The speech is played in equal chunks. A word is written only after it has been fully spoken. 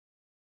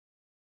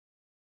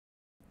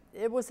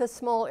It was a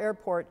small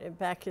airport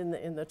back in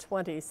the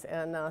 20s,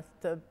 and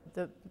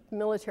the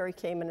military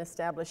came and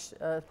established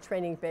a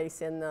training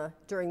base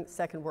during the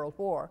Second World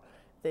War.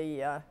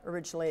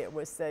 Originally it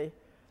was the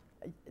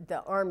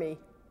Army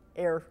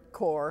Air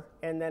Corps,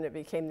 and then it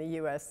became the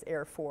U.S.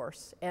 Air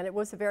Force. And it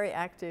was a very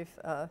active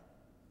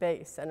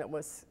base, and it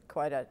was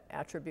quite an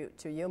attribute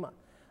to Yuma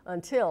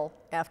until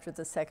after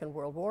the Second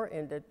World War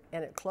ended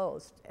and it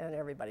closed and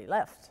everybody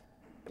left.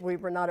 We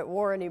were not at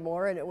war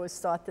anymore, and it was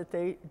thought that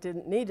they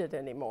didn't need it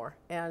anymore.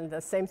 And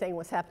the same thing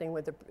was happening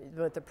with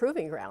the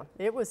proving ground.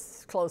 It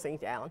was closing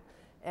down,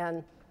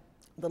 and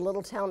the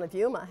little town of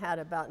Yuma had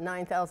about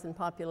 9,000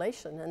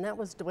 population, and that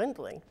was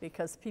dwindling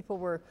because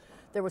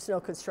there was no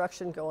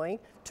construction going.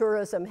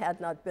 Tourism had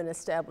not been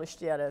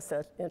established yet as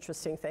an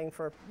interesting thing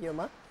for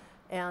Yuma,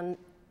 and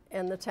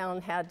the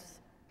town had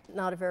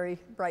not a very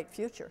bright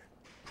future.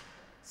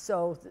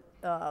 So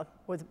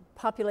with a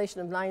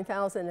population of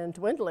 9,000 and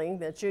dwindling,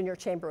 the Junior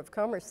Chamber of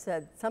Commerce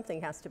said something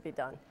has to be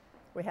done.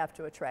 We have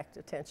to attract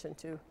attention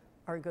to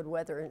our good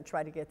weather and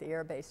try to get the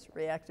air base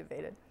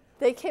reactivated.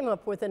 They came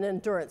up with an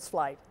endurance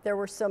flight. There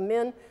were some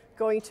men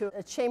going to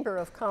a Chamber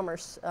of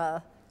Commerce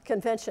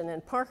convention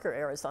in Parker,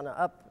 Arizona,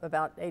 up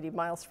about 80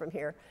 miles from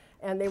here,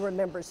 and they were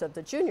members of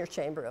the Junior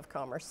Chamber of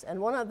Commerce, and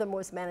one of them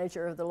was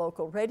manager of the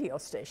local radio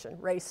station,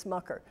 Ray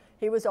Smucker.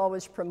 He was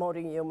always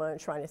promoting Yuma and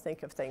trying to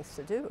think of things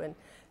to do, and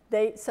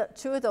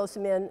two of those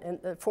men,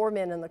 four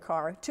men in the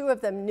car, two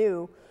of them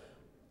knew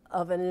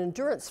of an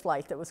endurance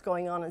flight that was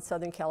going on in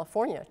Southern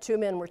California. Two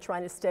men were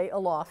trying to stay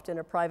aloft in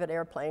a private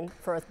airplane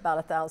for about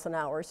 1,000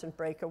 hours and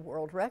break a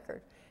world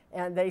record.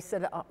 And they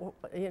said,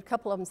 a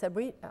couple of them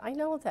said, I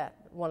know that,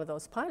 one of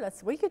those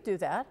pilots, we could do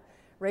that.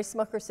 Ray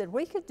Smucker said,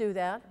 we could do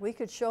that. We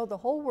could show the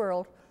whole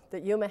world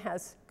that Yuma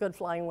has good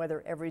flying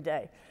weather every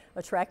day.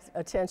 Attract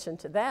attention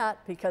to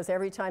that, because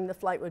every time the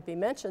flight would be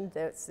mentioned,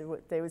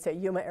 they would say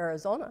Yuma,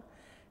 Arizona,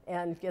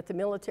 and get the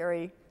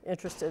military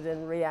interested in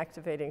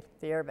reactivating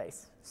the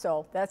airbase.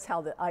 So that's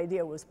how the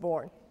idea was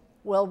born.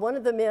 Well, one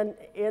of the men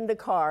in the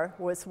car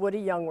was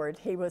Woody Youngward.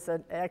 He was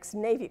an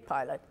ex-Navy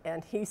pilot,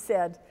 and he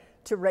said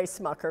to Ray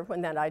Smucker,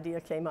 when that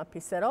idea came up, he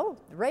said, oh,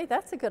 Ray,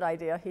 that's a good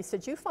idea. He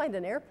said, you find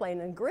an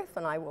airplane and Griff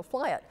and I will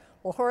fly it.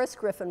 Well, Horace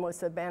Griffin was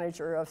the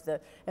manager of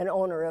and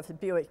owner of the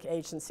Buick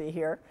agency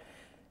here,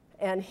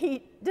 and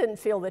he didn't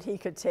feel that he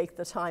could take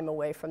the time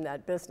away from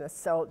that business.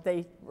 So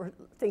they were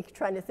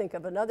trying to think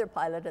of another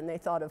pilot, and they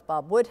thought of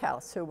Bob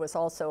Woodhouse, who was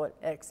also an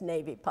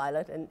ex-Navy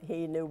pilot, and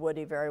he knew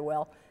Woody very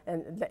well,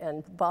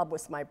 and Bob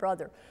was my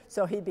brother.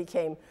 So he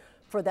became,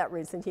 for that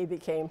reason, he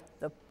became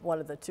one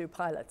of the two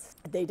pilots.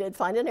 They did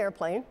find an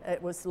airplane.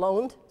 It was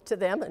loaned to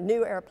them. A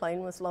new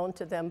airplane was loaned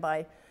to them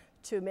by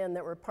two men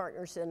that were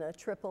partners in a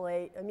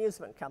AAA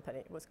amusement company,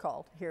 it was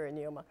called, here in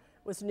Yuma.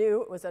 It was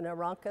new. It was an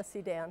Aranca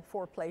sedan,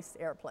 four-place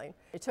airplane.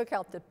 They took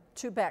out the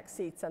two back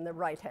seats and the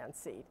right-hand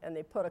seat, and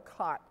they put a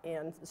cot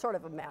in, sort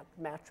of a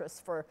mattress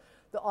for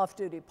the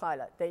off-duty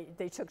pilot.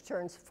 They took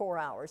turns 4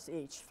 hours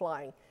each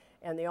flying,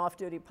 and the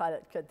off-duty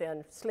pilot could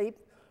then sleep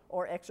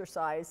or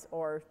exercise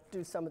or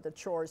do some of the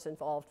chores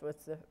involved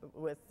with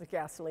the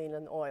gasoline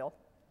and oil.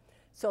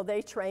 So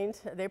they trained,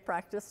 they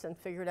practiced, and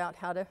figured out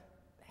how to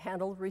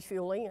handle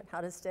refueling and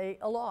how to stay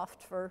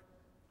aloft for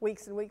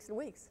weeks and weeks and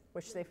weeks,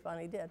 which they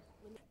finally did.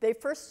 They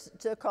first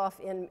took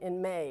off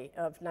in May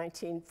of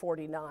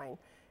 1949,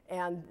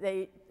 and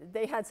they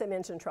had some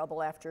engine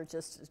trouble after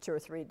just 2 or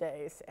 3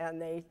 days,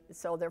 and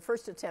so their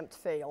first attempt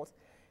failed.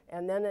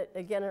 And then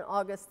again in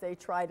August they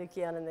tried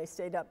again, and they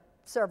stayed up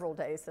several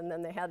days, and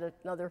then they had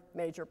another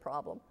major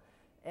problem.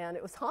 And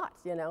it was hot,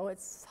 you know,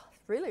 it's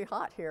really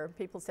hot here.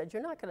 People said,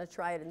 you're not going to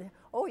try it. And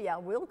oh yeah,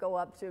 we'll go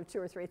up to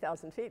 2,000 or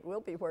 3,000 feet. We'll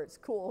be where it's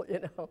cool, you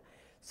know.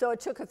 So it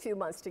took a few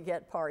months to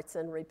get parts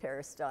and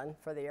repairs done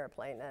for the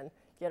airplane and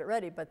get it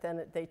ready. But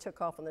then they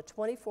took off on the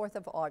 24th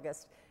of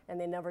August, and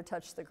they never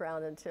touched the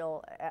ground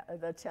until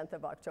the 10th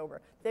of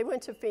October. They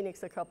went to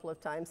Phoenix a couple of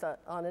times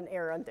on an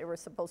errand. They were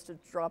supposed to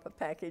drop a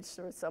package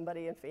for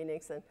somebody in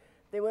Phoenix, and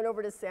they went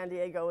over to San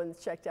Diego and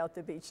checked out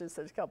the beaches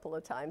a couple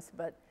of times.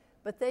 But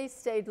they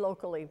stayed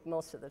locally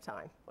most of the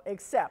time,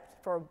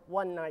 except for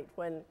one night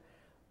when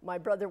my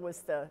brother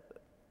was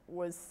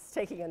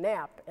taking a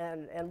nap,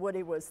 and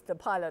Woody was the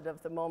pilot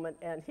of the moment,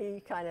 and he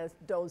kind of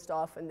dozed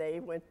off, and they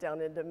went down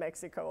into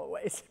Mexico a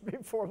ways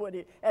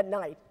at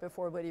night,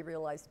 before Woody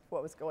realized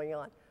what was going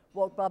on.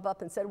 Woke Bob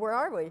up and said, where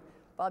are we?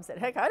 Bob said,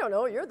 heck, I don't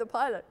know, you're the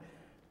pilot.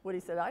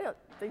 Woody said, I don't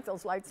think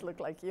those lights look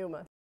like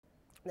Yuma.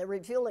 The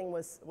refueling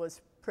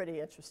was pretty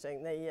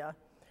interesting.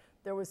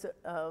 There was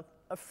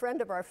a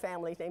friend of our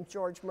family named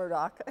George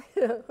Murdock,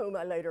 whom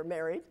I later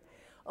married,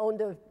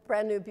 owned a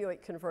brand new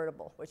Buick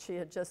convertible, which he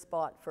had just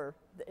bought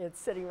it's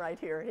sitting right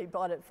here. He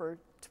bought it for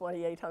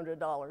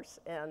 $2,800,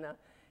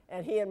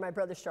 and he and my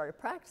brother started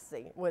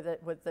practicing with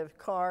the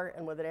car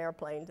and with an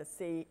airplane to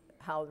see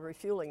how the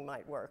refueling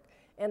might work.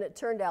 And it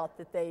turned out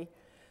that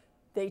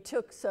they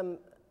took some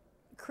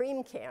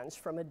cream cans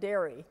from a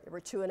dairy, they were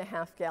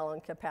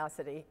 2.5-gallon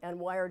capacity, and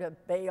wired a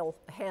bale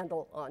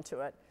handle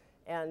onto it.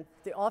 And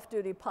the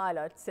off-duty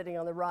pilot sitting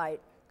on the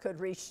right could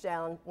reach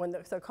down when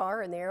the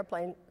car and the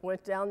airplane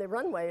went down the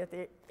runway at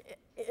the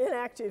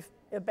inactive,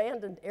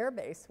 abandoned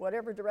airbase,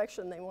 whatever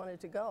direction they wanted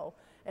to go,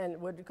 and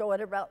would go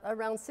at about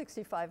around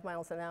 65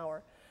 miles an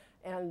hour.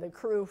 And the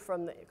crew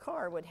from the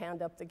car would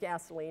hand up the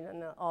gasoline,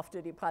 and the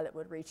off-duty pilot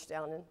would reach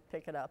down and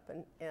pick it up.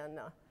 And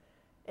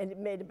it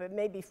made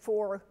maybe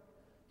 4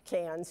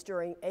 cans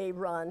during a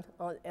run,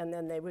 and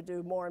then they would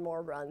do more and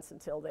more runs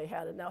until they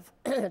had enough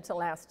to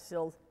last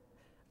till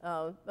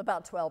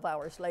about 12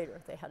 hours later.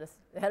 They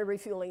had a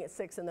refueling at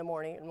 6 in the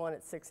morning and one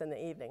at 6 in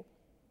the evening.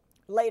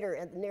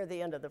 Later, near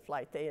the end of the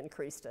flight, they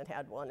increased and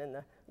had one in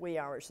the wee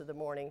hours of the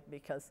morning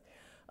because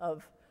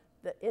of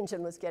the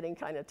engine was getting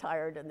kind of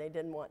tired and they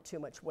didn't want too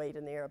much weight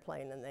in the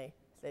airplane, and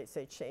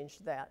they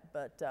changed that.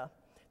 But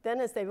then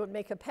as they would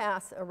make a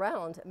pass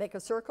around, make a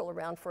circle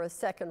around for a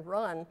second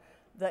run,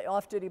 the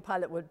off-duty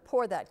pilot would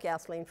pour that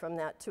gasoline from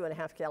that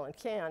 2.5-gallon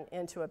can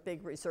into a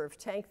big reserve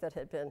tank that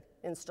had been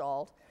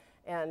installed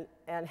and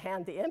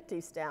hand the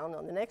empties down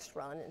on the next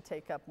run and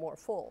take up more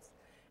fulls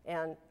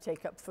and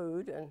take up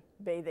food and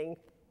bathing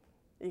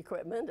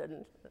equipment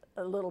and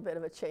a little bit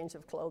of a change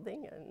of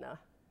clothing. And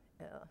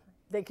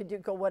they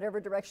could go whatever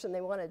direction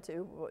they wanted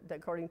to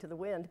according to the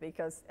wind,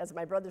 because as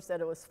my brother said,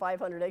 it was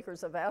 500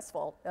 acres of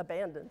asphalt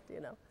abandoned, you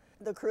know.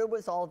 The crew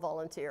was all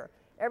volunteer.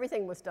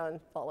 Everything was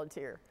done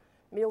volunteer.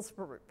 Meals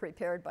were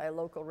prepared by a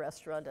local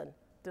restaurant and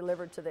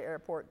delivered to the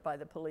airport by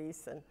the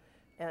police,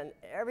 and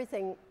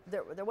everything.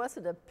 There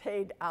wasn't a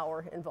paid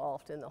hour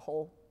involved in the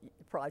whole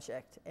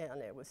project,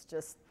 and it was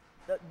just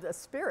the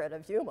spirit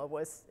of Yuma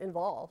was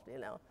involved, you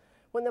know.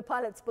 When the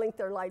pilots blinked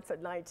their lights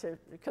at night to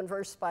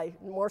converse by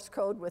Morse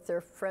code with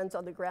their friends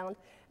on the ground,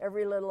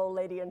 every little old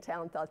lady in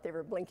town thought they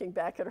were blinking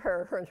back at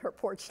her and her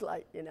porch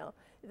light, you know.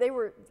 They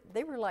were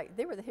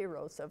the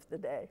heroes of the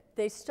day.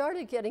 They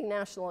started getting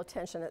national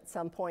attention at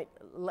some point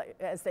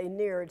as they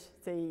neared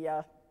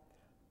the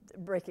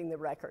breaking the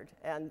record.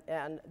 And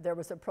there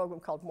was a program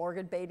called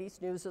Morgan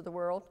Beatty's News of the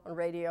World on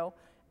radio,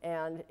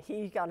 and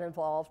he got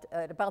involved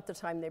at about the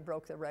time they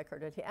broke the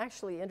record. And he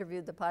actually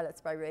interviewed the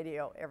pilots by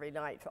radio every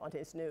night on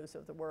his News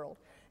of the World.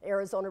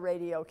 Arizona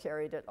radio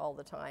carried it all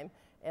the time.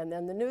 And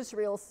then the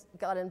newsreels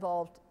got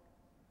involved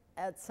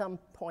at some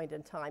point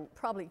in time,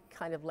 probably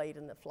kind of late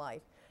in the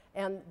flight.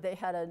 And they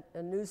had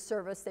a news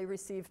service. They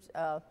received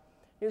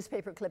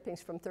newspaper clippings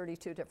from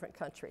 32 different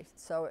countries.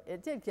 So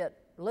it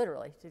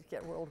literally did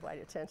get worldwide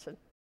attention.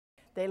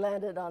 They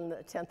landed on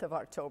the 10th of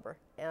October.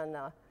 And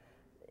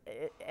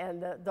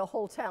the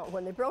whole town,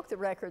 when they broke the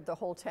record, the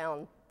whole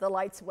town, the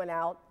lights went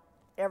out,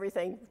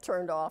 everything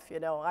turned off, you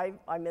know.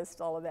 I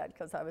missed all of that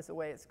because I was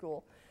away at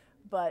school.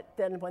 But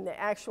then when the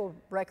actual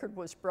record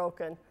was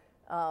broken,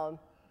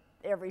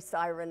 every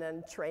siren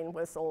and train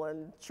whistle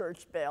and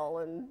church bell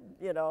and,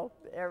 you know,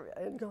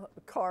 and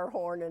car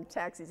horn and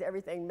taxis,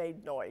 everything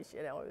made noise,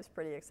 you know. It was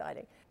pretty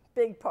exciting.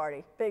 Big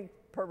party, big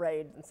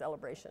parade and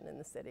celebration in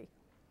the city.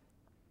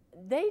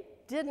 They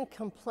didn't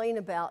complain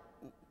about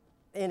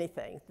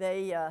anything.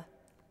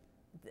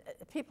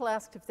 People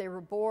asked if they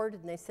were bored,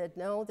 and they said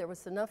no, there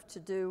was enough to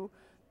do.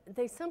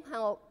 They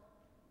somehow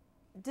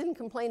didn't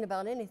complain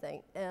about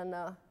anything, and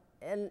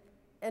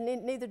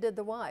neither did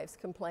the wives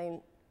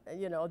complain.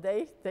 You know,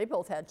 they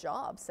both had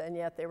jobs, and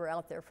yet they were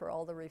out there for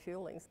all the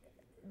refuelings.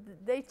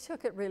 They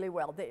took it really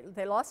well.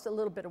 They lost a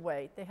little bit of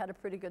weight. They had a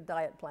pretty good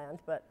diet planned,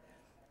 but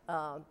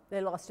they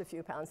lost a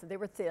few pounds. They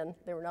were thin.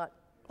 They were not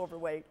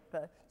overweight,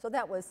 so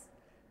that was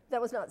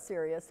not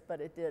serious, but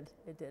it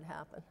did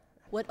happen.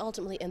 What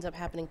ultimately ends up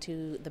happening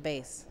to the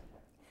base?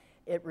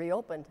 It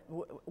reopened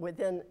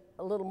within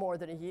a little more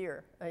than a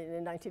year.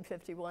 In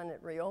 1951, it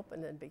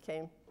reopened and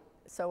became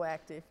so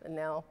active, and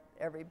now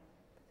every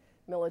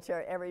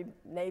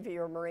Navy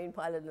or Marine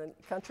pilot in the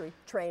country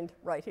trained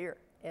right here,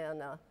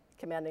 and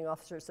commanding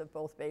officers of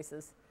both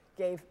bases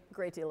gave a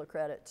great deal of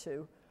credit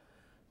to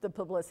the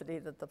publicity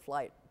that the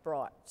flight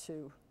brought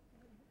to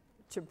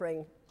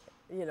bring,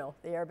 you know,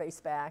 the air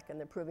base back, and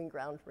the proving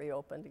ground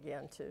reopened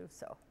again too.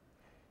 So,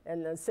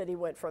 and the city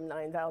went from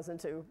 9,000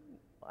 to,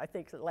 I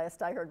think the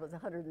last I heard was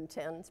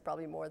 110. It's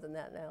probably more than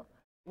that now.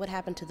 What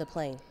happened to the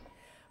plane?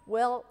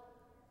 Well,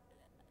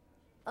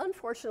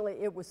 unfortunately,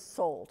 it was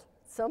sold.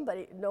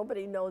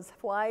 Nobody knows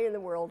why in the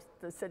world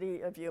the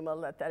city of Yuma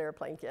let that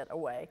airplane get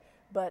away,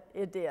 but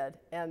it did.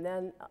 And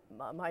then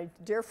my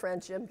dear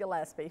friend Jim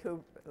Gillespie,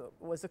 who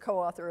was a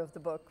co-author of the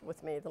book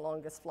with me, The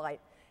Longest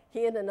Flight,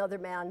 he and another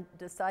man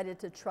decided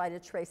to try to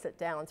trace it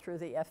down through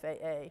the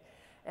FAA.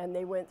 And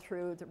they went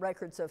through the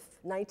records of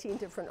 19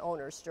 different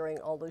owners during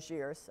all those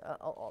years,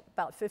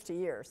 about 50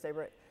 years. They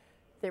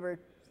were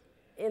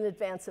in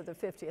advance of the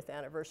 50th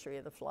anniversary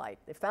of the flight.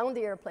 They found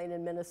the airplane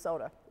in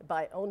Minnesota,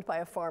 owned by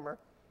a farmer.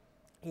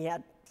 He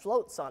had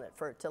floats on it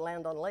to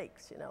land on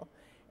lakes, you know.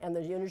 And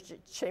the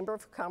Chamber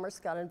of Commerce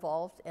got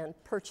involved and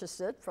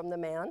purchased it from the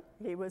man.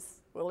 He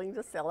was willing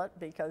to sell it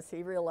because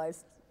he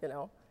realized, you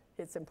know,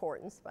 its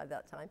importance by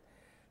that time.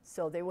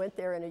 So they went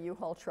there in a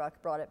U-Haul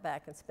truck, brought it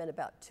back, and spent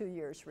about 2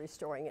 years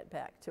restoring it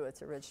back to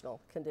its original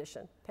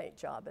condition, paint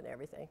job and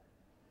everything.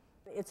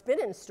 It's been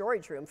in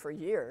storage room for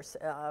years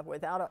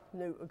without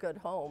a good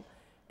home.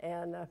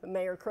 And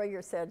Mayor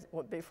Krieger said,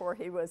 before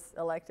he was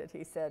elected,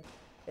 he said,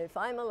 if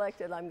I'm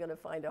elected, I'm going to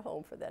find a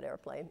home for that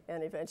airplane.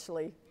 And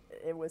eventually,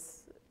 it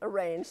was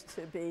arranged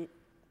to be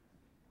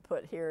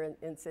put here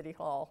in City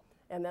Hall.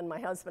 And then my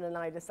husband and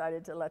I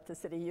decided to let the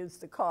city use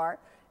the car.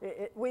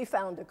 We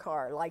found a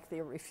car like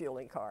the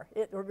refueling car.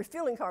 The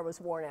refueling car was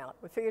worn out.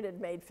 We figured it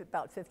made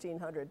about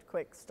 1,500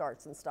 quick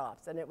starts and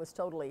stops, and it was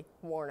totally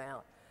worn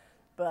out.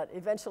 But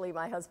eventually,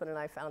 my husband and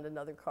I found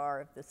another car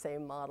of the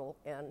same model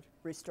and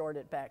restored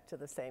it back to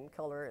the same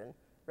color and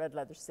red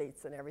leather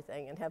seats and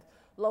everything, and have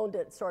loaned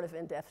it sort of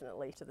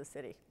indefinitely to the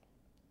city.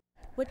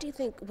 What do you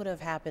think would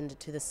have happened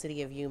to the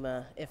city of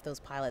Yuma if those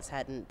pilots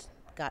hadn't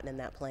gotten in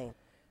that plane?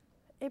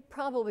 It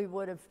probably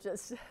would have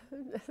just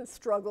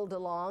struggled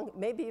along.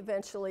 Maybe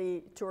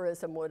eventually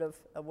tourism would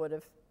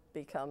have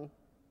become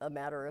a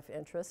matter of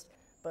interest,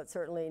 but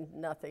certainly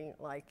nothing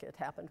like it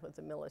happened with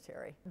the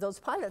military. Those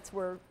pilots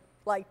were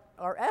like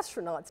our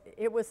astronauts.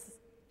 It was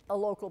a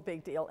local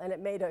big deal, and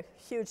it made a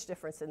huge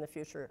difference in the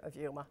future of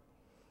Yuma.